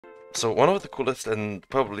So one of the coolest and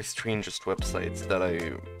probably strangest websites that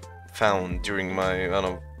I found during my I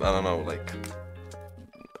don't know like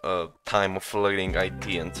time of learning IT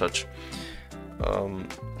and such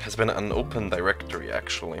has been an Open Directory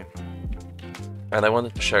actually, and I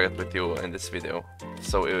wanted to share it with you in this video.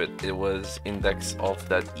 So it was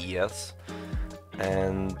index-of.es,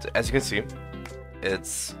 and as you can see,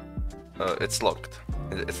 it's locked.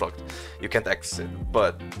 It's locked. You can't access it,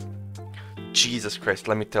 but Jesus Christ,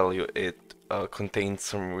 let me tell you, it contains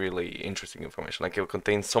some really interesting information. Like, it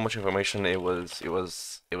contains so much information. It was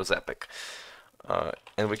epic.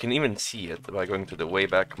 And we can even see it by going to the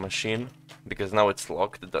Wayback Machine, because now it's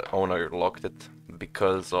locked. The owner locked it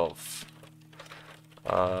because of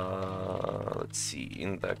let's see,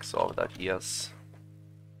 index-of.es.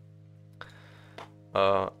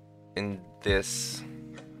 In this,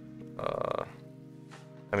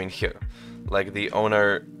 I mean here, like the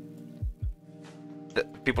owner.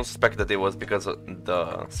 People suspect that it was because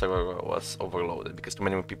the server was overloaded, because too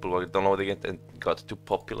many people were downloading it and it got too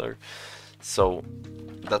popular. So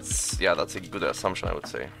that's a good assumption, I would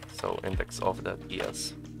say. So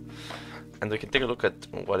index-of.es, and we can take a look at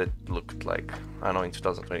what it looked like, I don't know, in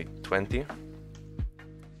 2020,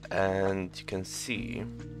 and you can see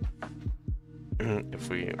if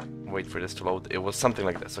we wait for this to load, it was something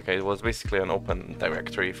like this. Okay, it was basically an open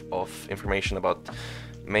directory of information about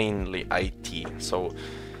mainly IT, so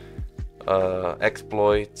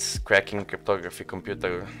exploits, cracking, cryptography,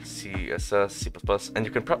 computer, CSS, C++, and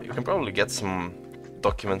you can probably get some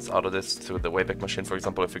documents out of this through the Wayback Machine. For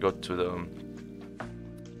example, if you go to the,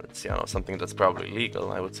 let's see, I don't know, something that's probably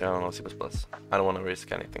legal, I would say, I don't know, C++. I don't want to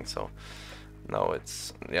risk anything, so no,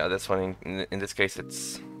 it's, yeah, this one, in this case,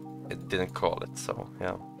 it didn't call it, so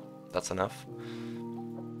yeah, that's enough.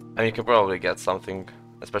 And you can probably get something,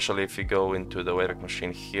 especially if you go into the Wayback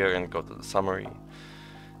Machine here and go to the summary.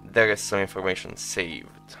 There is some information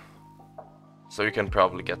saved, so you can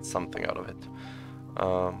probably get something out of it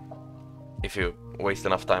if you waste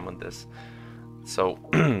enough time on this. So,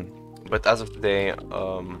 but as of today,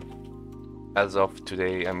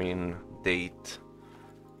 I mean date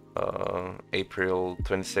April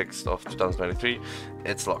 26th of 2023,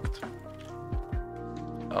 it's locked.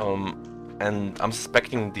 And I'm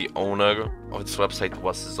suspecting the owner of this website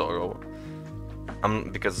was Zoro.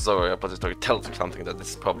 Because Zoro repository tells you something, that this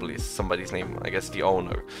is probably somebody's name, I guess the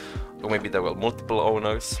owner. Or maybe there were multiple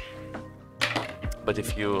owners. But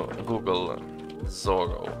if you Google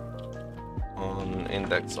Zoro on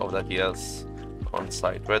index-of.es on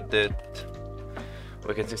site Reddit,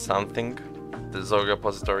 we can see something. The Zoro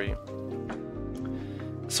repository.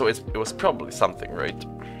 So it was probably something, right?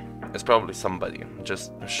 It's probably somebody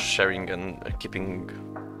just sharing and keeping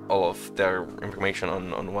all of their information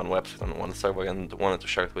on one website, on one server, and wanted to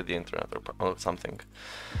share it with the internet or something.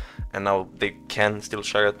 And now they can still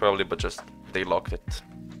share it probably, but just they locked it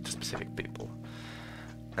to specific people.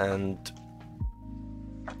 And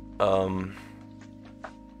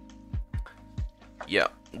yeah,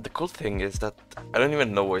 the cool thing is that I don't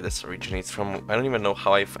even know where this originates from. I don't even know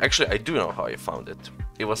how actually, I do know how I found it.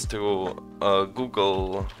 It was through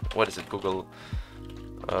Google, what is it, Google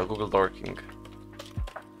Dorking,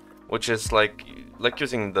 which is like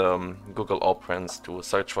using the Google operands to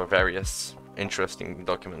search for various interesting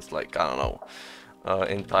documents, like, I don't know,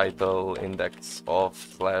 in title, index of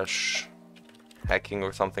 / hacking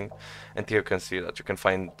or something. And here you can see that you can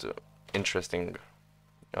find interesting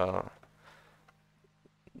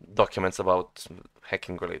documents about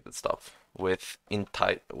hacking related stuff with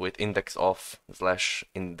index of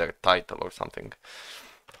 / in their title or something.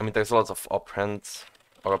 I mean, there's lots of operands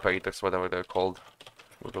or operators, whatever they're called,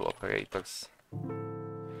 Google operators,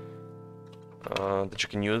 that you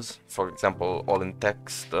can use. For example, all in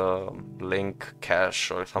text, link,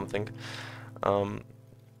 cache, or something.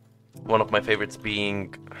 One of my favorites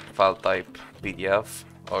being file type PDF,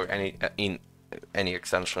 or any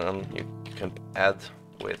extension you can add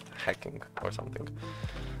with hacking or something.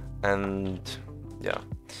 And yeah,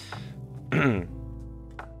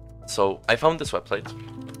 so I found this website,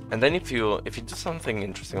 and then if you do something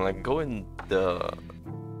interesting, like go in the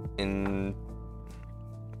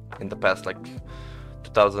past, like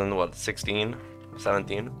 2016,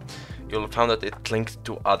 17, you'll find that it linked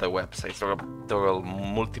to other websites. There were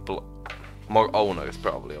multiple more owners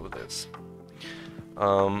probably of this.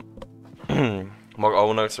 More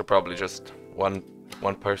owners, or probably just one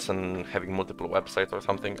person having multiple websites or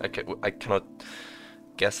something. I cannot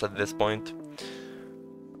guess at this point.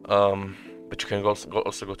 But you can also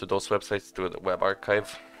go to those websites, to the web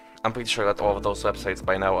archive. I'm pretty sure that all of those websites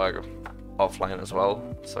by now are offline as well.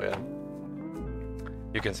 So yeah,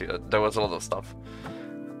 you can see that there was a lot of stuff.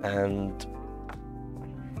 and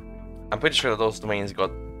I'm pretty sure those domains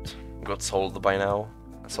got sold by now,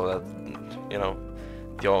 so that, you know,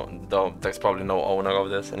 there's probably no owner of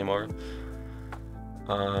this anymore.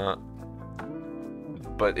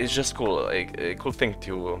 But it's just cool, like a cool thing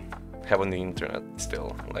to have on the internet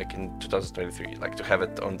still, like in 2023, like to have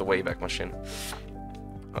it on the Wayback Machine.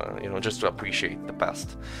 You know, just to appreciate the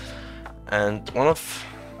past. And one of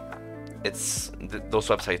those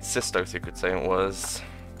websites' sisters, you could say, was,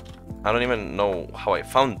 I don't even know how I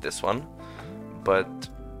found this one, but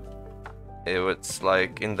it was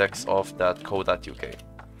like index-of.co.uk.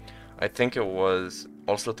 I think it was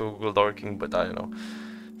also to Google Dorking, but I don't know.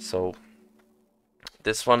 So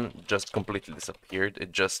this one just completely disappeared.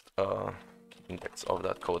 It just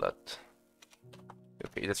index-of.co.uk.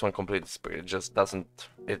 This one completely disappeared. It just doesn't.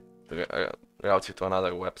 It routes you to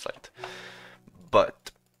another website. But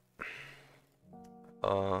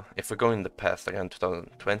if we go in the past, again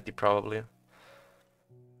 2020 probably,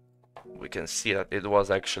 we can see that it was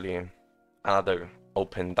actually another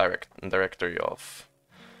open directory of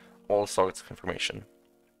all sorts of information.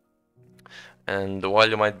 And while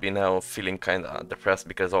you might be now feeling kind of depressed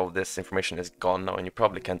because all this information is gone now and you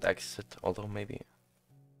probably can't access it, although maybe,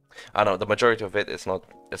 I don't know, the majority of it is not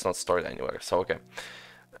stored anywhere, so okay.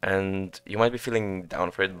 And you might be feeling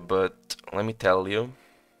down for it, but let me tell you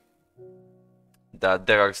that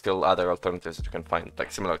there are still other alternatives that you can find,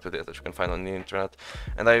 like similar to this, that you can find on the internet,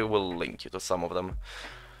 and I will link you to some of them.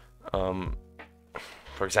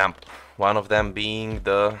 For example, one of them being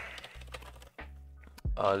the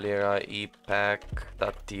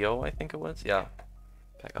lira.epac.to, I think it was, yeah,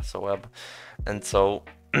 Pegasus Web. And so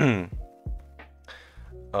if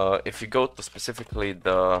you go to specifically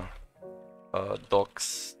the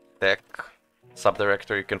docs tech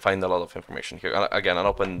subdirectory, you can find a lot of information here. Again, an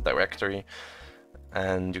open directory,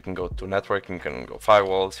 and you can go to networking, you can go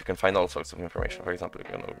firewalls, you can find all sorts of information. For example, you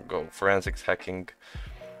can go forensics, hacking,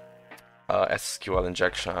 SQL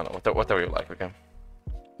injection, whatever you like, okay?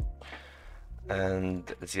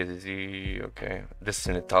 And ZZZ, okay. This is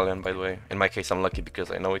in Italian, by the way. In my case, I'm lucky because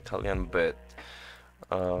I know Italian, but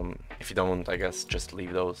if you don't, I guess just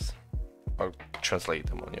leave those or translate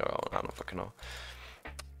them on your own. I don't fucking know.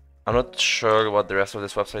 I'm not sure what the rest of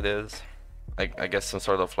this website is. I guess some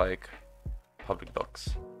sort of like public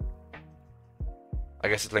docs. I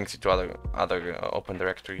guess it links you to other open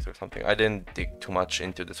directories or something. I didn't dig too much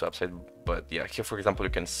into this website, but yeah, here for example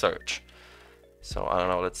you can search. So I don't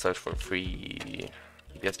know, let's search for free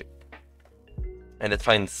BSD, and it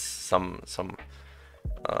finds some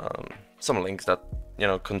links that, you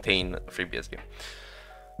know, contain FreeBSD.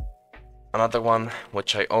 Another one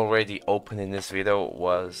which I already opened in this video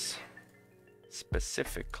was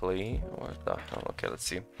specifically, what the hell? Okay, let's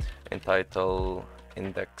see. Entitled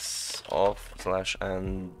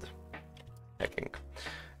index-of/and hacking.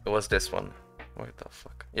 It was this one. What the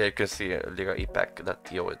fuck? Yeah, you can see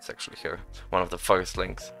lira.epac.to. It's actually here. One of the first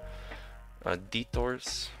links.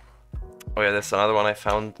 Detours. Oh yeah, there's another one I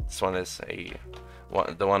found. This one is the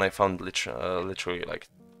one I found literally like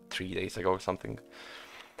 3 days ago or something.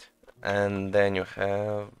 And then you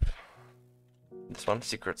have this one,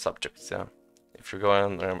 secret subjects. Yeah, if you go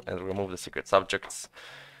in and remove the secret subjects,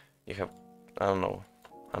 you have, I don't know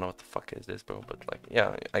what the fuck is this, bro, but like,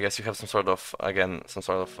 yeah, I guess you have some sort of, again, some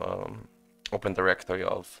sort of open directory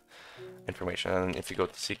of information. And if you go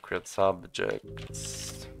to secret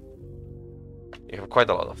subjects, you have quite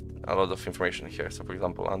a lot of information here. So for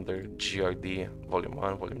example, under GRD volume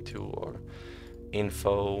 1, volume 2, or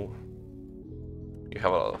info, you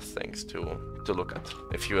have a lot of things to look at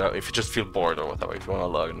if you just feel bored or whatever, if you want to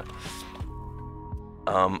learn.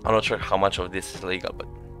 I'm not sure how much of this is legal, but,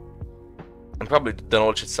 and probably the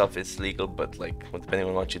knowledge itself is legal, but like depending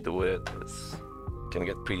on what you do with it, it can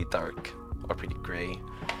get pretty dark or pretty gray.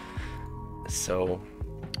 So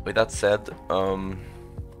with that said, I'm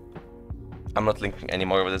not linking any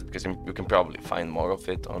more of this because you can probably find more of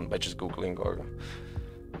it by just googling or,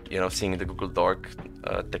 you know, seeing the Google Dork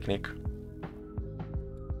technique.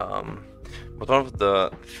 But one of the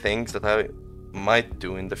things that I might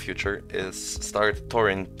do in the future is start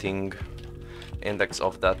torrenting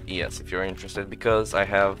index-of.es if you're interested, because I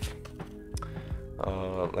have,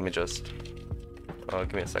 let me just,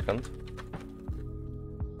 give me a second.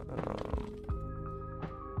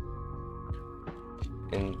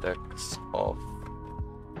 Index-of,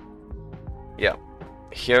 yeah,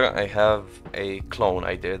 here I have a clone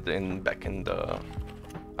I did back in the,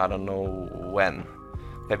 I don't know when,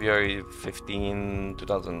 February 15,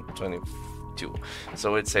 2022.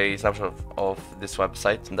 So it's a snapshot of this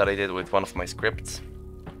website that I did with one of my scripts.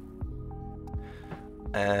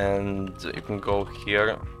 and you can go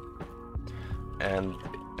here, and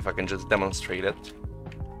if I can just demonstrate it,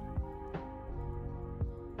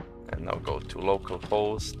 and now go to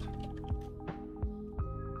localhost.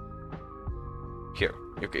 Here,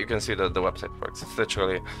 you can see that the website works. It's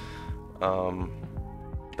literally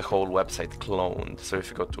the whole website cloned. So if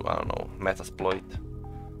you go to, I don't know, Metasploit,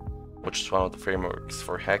 which is one of the frameworks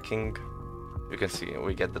for hacking, you can see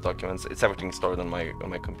we get the documents. It's everything stored on my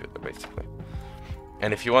computer basically.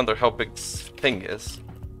 And if you wonder how big this thing is,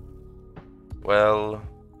 well,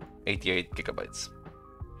 88 gigabytes.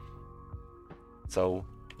 So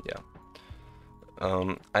yeah,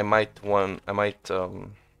 I might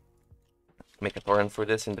make a torrent for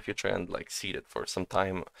this in the future and like seed it for some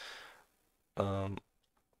time.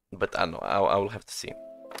 But I don't know, I will have to see.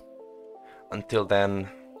 Until then,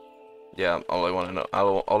 yeah, all I want to know,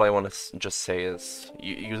 all I want to just say is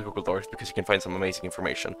use Google Docs, because you can find some amazing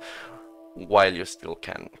information while you still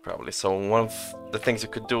can, probably. So one of the things you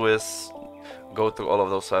could do is go through all of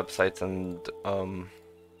those websites and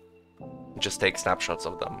just take snapshots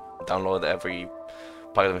of them, download every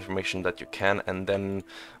pile of information that you can, and then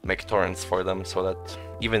make torrents for them, so that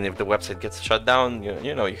even if the website gets shut down,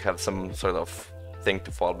 you know, you have some sort of thing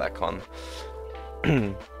to fall back on.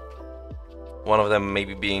 One of them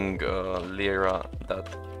maybe being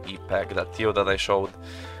lira.epac.to that I showed.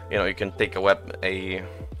 You know, you can take a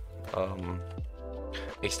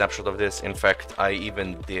snapshot of this. In fact, I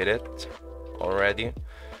even did it already.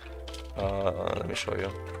 Let me show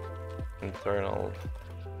you. Internal.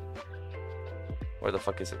 Where the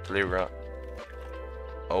fuck is it? Lira.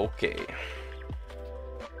 Okay.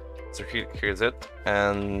 So here's it,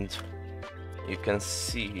 and you can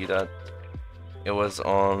see that it was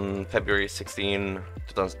on February 16,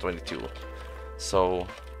 2022. So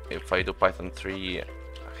if I do Python 3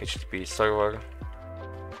 HTTP server,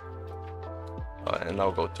 and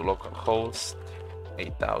now go to localhost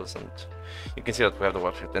 8000, you can see that we have the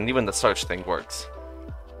website, and even the search thing works.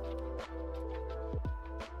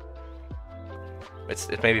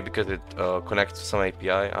 It may be because it connects to some API.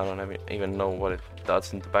 I don't even know what it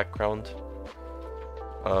does in the background.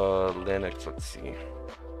 Linux, let's see.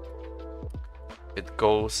 It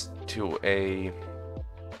goes to a...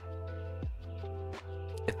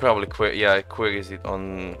 It probably it queries it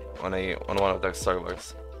on one of their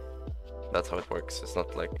servers. That's how it works. It's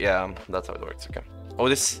not like, yeah, that's how it works. Okay. Oh,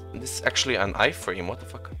 this is actually an iframe. What the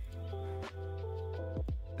fuck?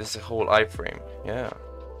 This is a whole iframe. Yeah.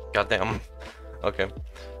 Goddamn. Okay.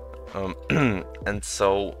 And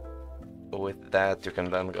so with that, you can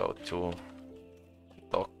then go to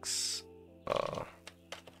docs,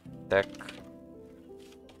 tech.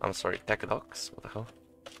 I'm sorry, tech docs. What the hell?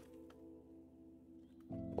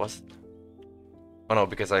 Was it? Oh no,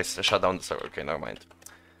 because I shut down the server. Okay, never mind.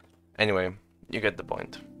 Anyway, you get the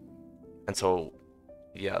point. And so,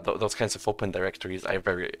 yeah, those kinds of open directories I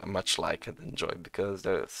very much like and enjoy, because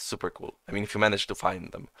they're super cool. I mean, if you manage to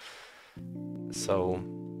find them. So,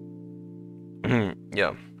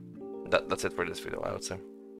 yeah, that's it for this video, I would say.